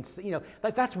things, and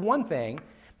like that's one thing.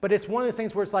 But it's one of those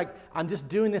things where it's like, I'm just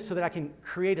doing this so that I can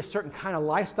create a certain kind of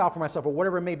lifestyle for myself, or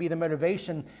whatever may be the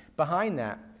motivation behind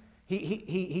that.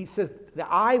 He says the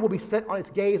eye will be set on its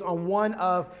gaze on one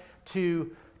of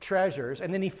two treasures.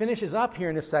 And then he finishes up here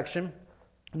in this section,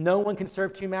 no one can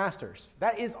serve two masters.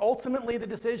 That is ultimately the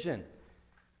decision.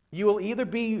 You will either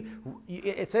be,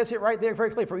 it says it right there very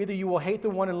clearly, for either you will hate the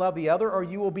one and love the other, or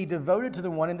you will be devoted to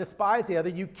the one and despise the other.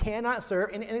 You cannot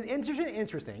serve, and it's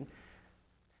interesting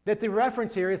that the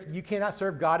reference here is you cannot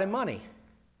serve God and money.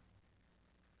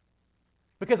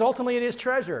 Because ultimately it is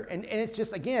treasure. And it's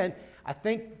just, again, I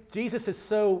think Jesus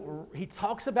he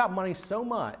talks about money so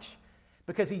much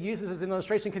because he uses it as an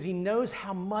illustration because he knows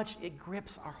how much it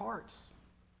grips our hearts.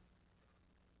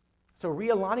 So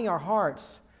realigning our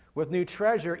hearts with new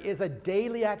treasure is a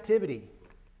daily activity.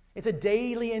 It's a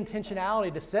daily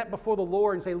intentionality to set before the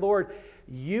Lord and say, Lord,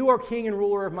 you are king and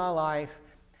ruler of my life.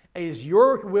 It is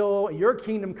your will, your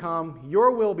kingdom come,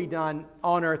 your will be done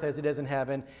on earth as it is in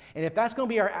heaven. And if that's going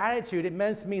to be our attitude, it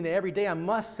means to me that every day I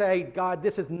must say, God,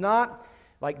 this is not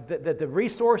like the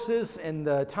resources and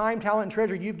the time, talent, and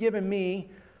treasure you've given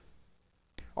me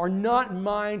are not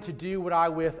mine to do what I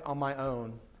with on my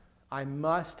own. I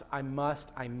must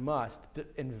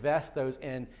invest those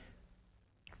in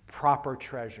proper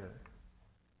treasure,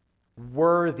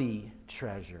 worthy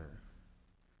treasure.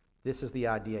 This is the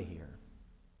idea here.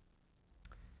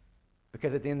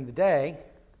 Because at the end of the day,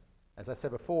 as I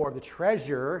said before, the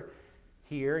treasure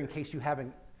here, in case you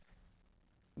haven't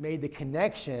made the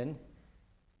connection,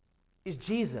 is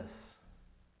Jesus.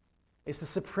 It's the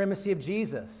supremacy of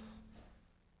Jesus.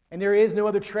 And there is no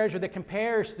other treasure that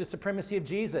compares to the supremacy of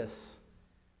Jesus.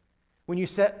 When we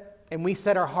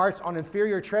set our hearts on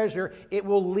inferior treasure, it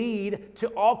will lead to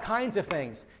all kinds of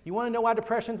things. You want to know why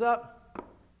depression's up?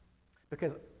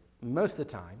 Because most of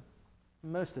the time,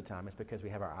 it's because we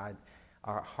have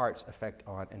our hearts affect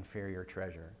on inferior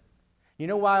treasure. You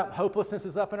know why hopelessness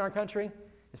is up in our country?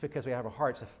 It's because we have our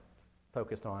hearts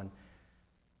focused on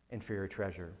inferior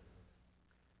treasure.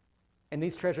 And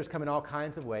these treasures come in all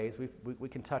kinds of ways. We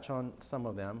can touch on some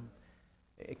of them.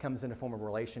 It comes in the form of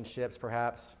relationships,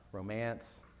 perhaps,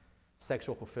 romance,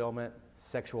 sexual fulfillment,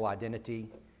 sexual identity.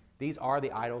 These are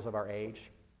the idols of our age.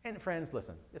 And friends,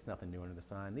 listen, it's nothing new under the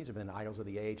sun. These have been the idols of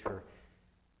the age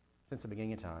since the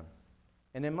beginning of time.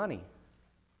 And then money.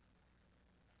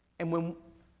 And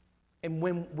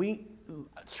when we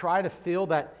try to fill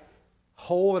that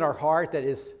hole in our heart that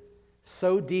is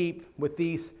so deep with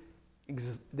these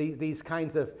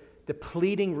kinds of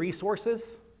depleting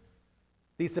resources,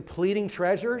 these depleting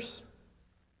treasures,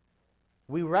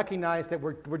 we recognize that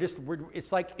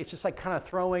it's just like kind of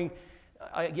throwing,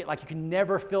 like you can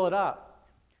never fill it up.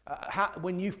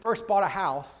 When you first bought a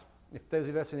house, if those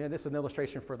of us, this is an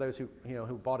illustration for those who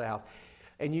bought a house,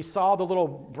 and you saw the little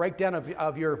breakdown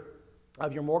of your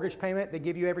mortgage payment they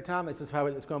give you every time. This is how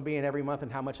it's going to be in every month,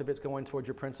 and how much of it's going towards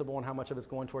your principal and how much of it's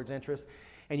going towards interest.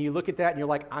 And you look at that and you're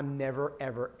like, I'm never,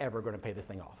 ever, ever going to pay this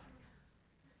thing off.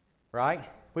 Right?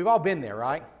 We've all been there,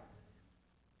 right?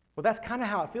 Well, that's kind of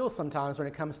how it feels sometimes when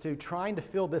it comes to trying to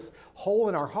fill this hole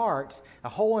in our hearts, a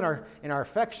hole in our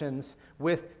affections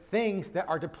with things that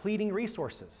are depleting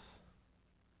resources.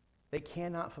 They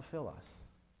cannot fulfill us.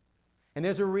 And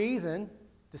there's a reason,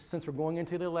 just since we're going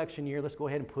into the election year, let's go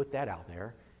ahead and put that out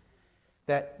there,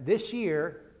 that this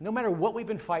year, no matter what we've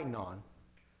been fighting on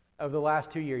over the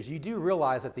last 2 years, you do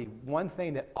realize that the one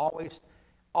thing that always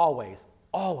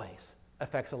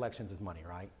affects elections is money,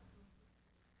 right?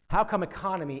 How come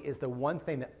economy is the one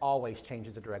thing that always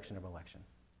changes the direction of election?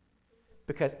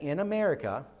 Because in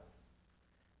America,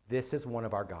 this is one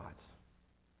of our gods.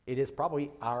 It is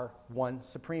probably our one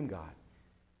supreme God.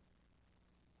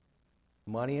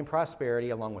 Money and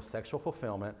prosperity, along with sexual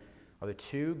fulfillment, are the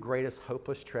two greatest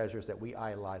hopeless treasures that we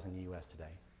idolize in the U.S.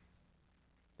 today.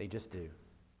 They just do.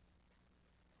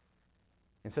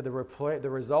 And so the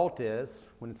result is,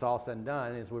 when it's all said and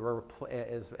done, as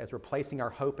replacing our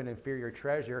hope in inferior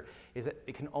treasure, is that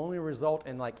it can only result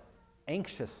in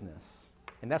anxiousness.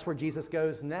 And that's where Jesus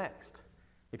goes next.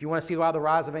 If you want to see why the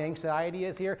rise of anxiety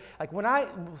is here, when I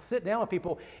sit down with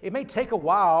people, it may take a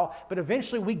while, but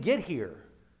eventually we get here.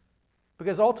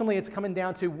 Because ultimately it's coming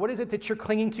down to, what is it that you're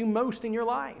clinging to most in your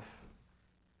life?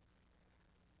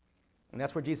 And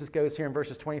that's where Jesus goes here in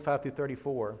verses 25 through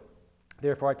 34.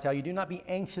 Therefore, I tell you, do not be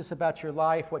anxious about your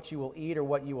life, what you will eat or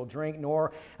what you will drink,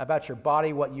 nor about your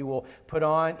body, what you will put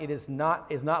on. Is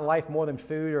not life more than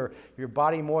food, or your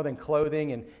body more than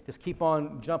clothing? And just keep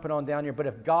on jumping on down here. But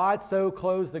if God so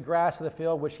clothes the grass of the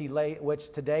field, which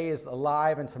today is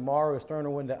alive and tomorrow is thrown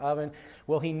into the oven,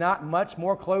 will he not much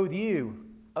more clothe you,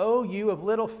 O you of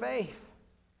little faith?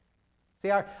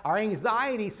 See, our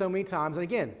anxiety so many times, and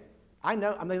again, I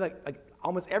know, like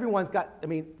almost everyone's got,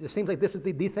 it seems like this is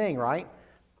the thing, right?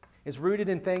 It's rooted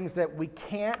in things that we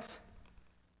can't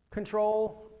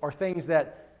control, or things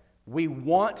that we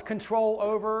want control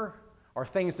over, or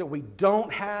things that we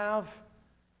don't have,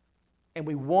 and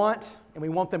we want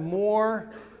them more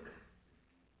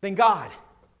than God.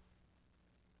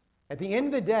 At the end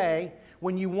of the day,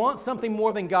 when you want something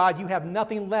more than God, you have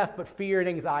nothing left but fear and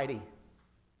anxiety.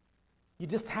 You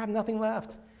just have nothing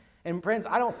left. And friends,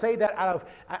 I don't say that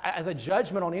as a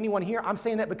judgment on anyone here. I'm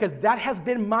saying that because that has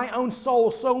been my own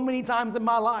soul so many times in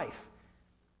my life.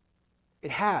 It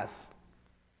has.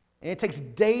 And it takes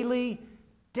daily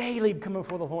coming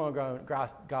before the throne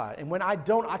of God. And when I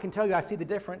don't, I can tell you I see the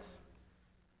difference.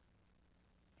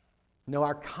 No,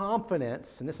 our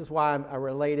confidence, and this is why I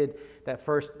related that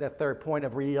third point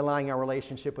of realigning our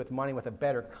relationship with money with a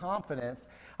better confidence.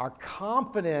 Our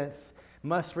confidence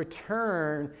must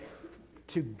return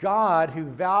to God, who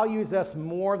values us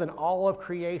more than all of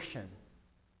creation.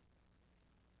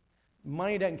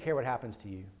 Money doesn't care what happens to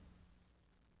you.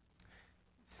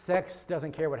 Sex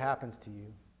doesn't care what happens to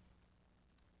you.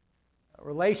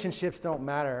 Relationships don't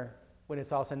matter when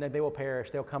it's all said and done. They will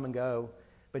perish. They'll come and go.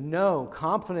 But no,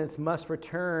 confidence must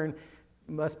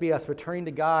be us returning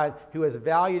to God, who has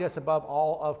valued us above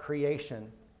all of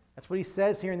creation. That's what he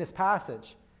says here in this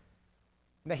passage.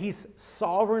 That he's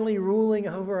sovereignly ruling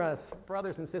over us.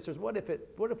 Brothers and sisters, what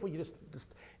if we just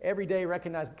every day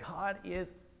recognize God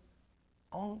is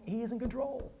he is in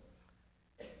control.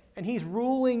 And he's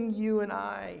ruling you and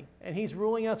I, and he's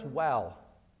ruling us well.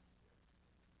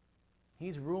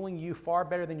 He's ruling you far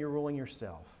better than you're ruling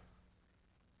yourself.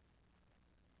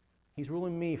 He's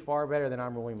ruling me far better than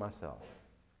I'm ruling myself.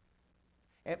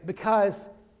 And because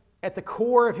at the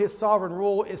core of his sovereign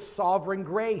rule is sovereign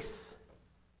grace.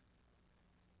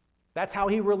 That's how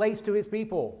he relates to his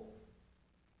people.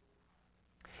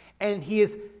 And he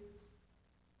is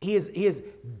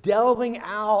delving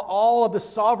out all of the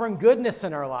sovereign goodness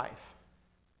in our life.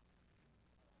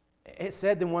 It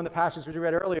said in one of the passages we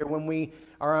read earlier, when we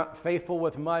are faithful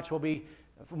with much, when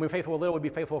we're faithful with little, we'll be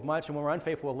faithful with much, and when we're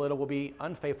unfaithful with little, we'll be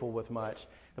unfaithful with much.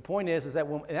 The point is that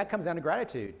and that comes down to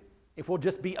gratitude. If we'll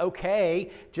just be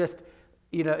okay,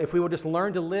 if we will just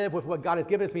learn to live with what God has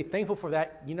given us, be thankful for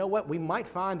that, you know what? We might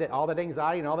find that all that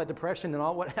anxiety and all that depression and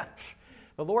all what,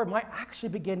 the Lord might actually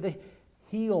begin to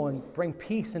heal and bring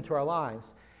peace into our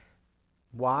lives.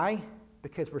 Why?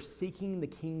 Because we're seeking the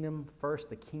kingdom first,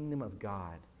 the kingdom of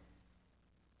God.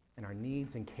 And our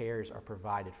needs and cares are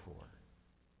provided for.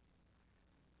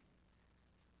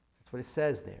 That's what it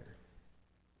says there.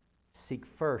 Seek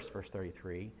first, verse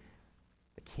 33,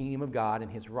 the kingdom of God and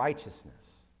his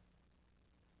righteousness.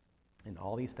 And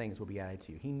all these things will be added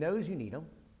to you. He knows you need them.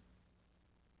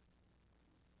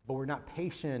 But we're not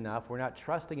patient enough, we're not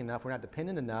trusting enough, we're not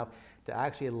dependent enough to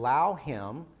actually allow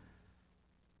him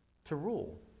to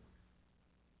rule.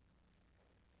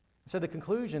 So the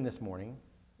conclusion this morning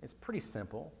is pretty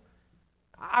simple.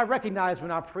 I recognize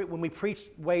when we preach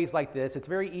ways like this, it's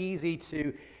very easy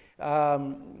to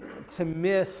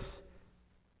miss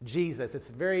Jesus. It's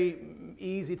very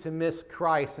easy to miss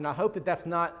Christ. And I hope that that's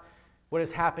not what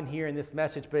has happened here in this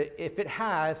message. But if it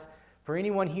has, for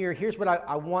anyone here, here's what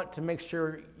I want to make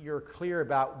sure you're clear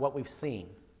about what we've seen.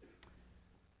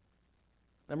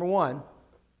 Number one,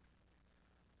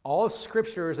 all of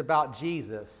Scripture is about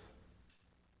Jesus.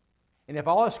 And if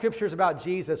all of Scripture is about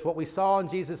Jesus, what we saw in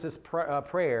Jesus'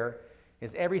 prayer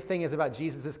is everything is about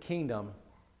Jesus' kingdom,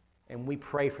 and we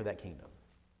pray for that kingdom.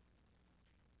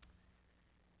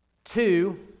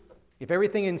 Two, if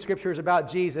everything in Scripture is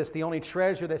about Jesus, the only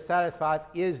treasure that satisfies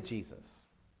is Jesus.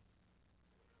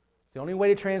 It's the only way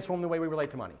to transform the way we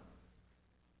relate to money.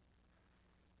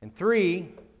 And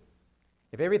three,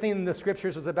 if everything in the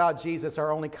Scriptures is about Jesus,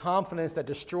 our only confidence that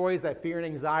destroys that fear and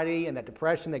anxiety and that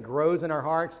depression that grows in our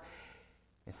hearts,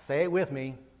 and say it with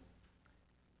me,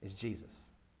 is Jesus.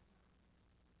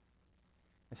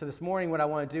 And so this morning what I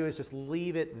want to do is just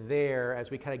leave it there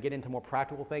as we kind of get into more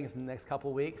practical things in the next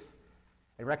couple of weeks.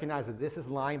 And recognize that this is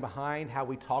lying behind how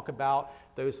we talk about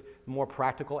those more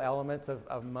practical elements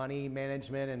of money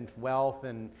management and wealth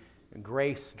and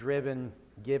grace-driven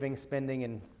giving,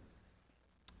 spending,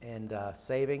 and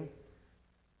saving.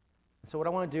 So what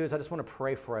I want to do is I just want to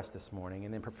pray for us this morning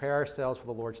and then prepare ourselves for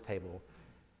the Lord's table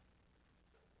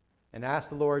and ask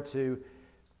the Lord to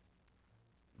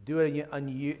do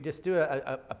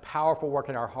a powerful work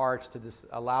in our hearts to just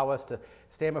allow us to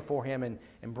stand before Him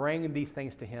and bring these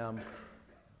things to Him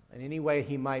in any way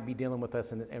He might be dealing with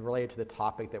us and related to the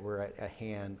topic that we're at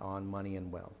hand on money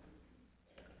and wealth,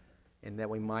 and that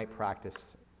we might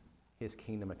practice His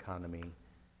kingdom economy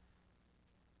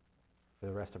for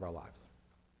the rest of our lives.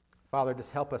 Father,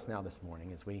 just help us now this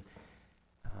morning as we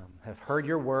have heard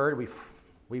your word.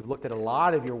 We've looked at a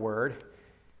lot of your word,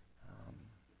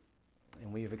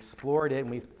 and we've explored it,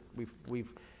 and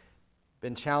we've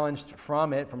been challenged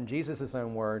from Jesus'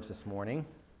 own words this morning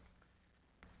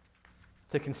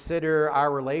to consider our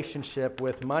relationship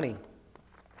with money.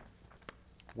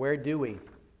 Where do we?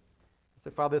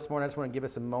 So, Father, this morning I just want to give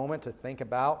us a moment to think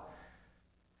about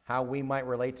how we might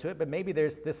relate to it, but maybe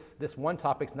there's this one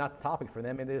topic's not the topic for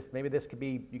them. Maybe this could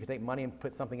be, you could take money and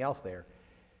put something else there.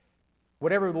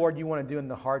 Whatever, Lord, you want to do in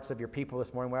the hearts of your people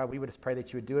this morning, well, we would just pray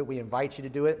that you would do it. We invite you to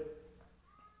do it,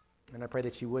 and I pray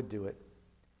that you would do it.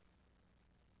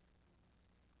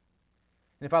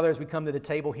 And Father, as we come to the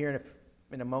table here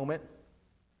in a moment,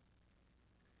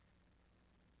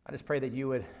 I just pray that you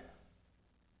would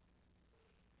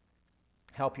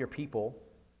help your people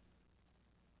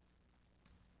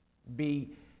be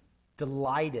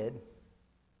delighted,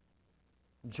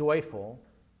 joyful,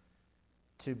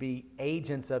 to be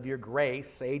agents of your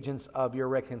grace, agents of your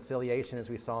reconciliation, as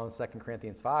we saw in 2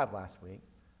 Corinthians 5 last week.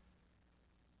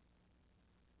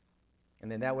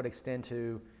 And then that would extend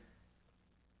to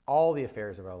all the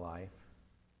affairs of our life.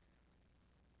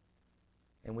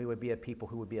 And we would be a people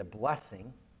who would be a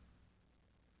blessing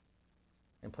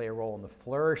and play a role in the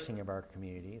flourishing of our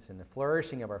communities and the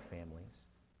flourishing of our families.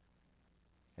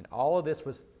 And all of this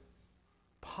was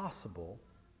possible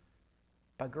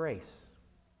by grace,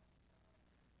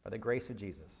 by the grace of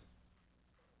Jesus.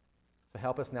 So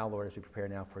help us now, Lord, as we prepare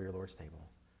now for your Lord's table.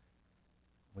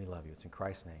 We love you. It's in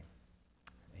Christ's name.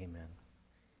 Amen.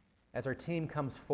 As our team comes forward,